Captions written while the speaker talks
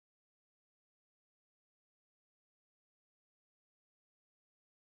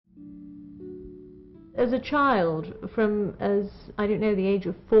As a child, from I don't know, the age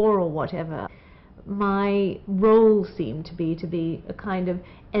of 4 or whatever, my role seemed to be a kind of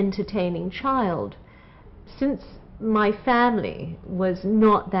entertaining child. Since my family was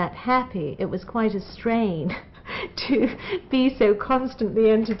not that happy, it was quite a strain to be so constantly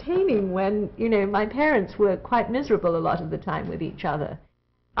entertaining when, you know, my parents were quite miserable a lot of the time with each other.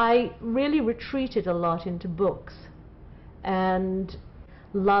 I really retreated a lot into books and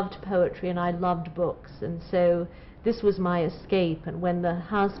loved poetry, and I loved books, and so this was my escape. And when the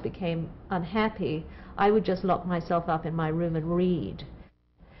house became unhappy, I would just lock myself up in my room and read.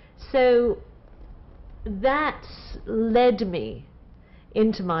 So that led me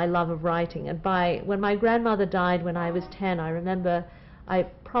into my love of writing. And when my grandmother died when I was 10, I remember I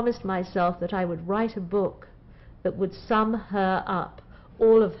promised myself that I would write a book that would sum her up,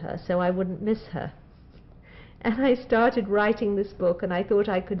 all of her, so I wouldn't miss her. And I started writing this book, and I thought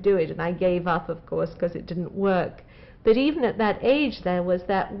I could do it, and I gave up, of course, because it didn't work. But even at that age, there was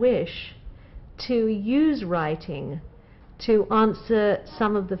that wish to use writing to answer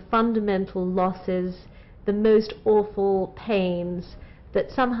some of the fundamental losses, the most awful pains, that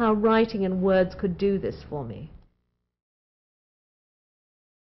somehow writing in words could do this for me.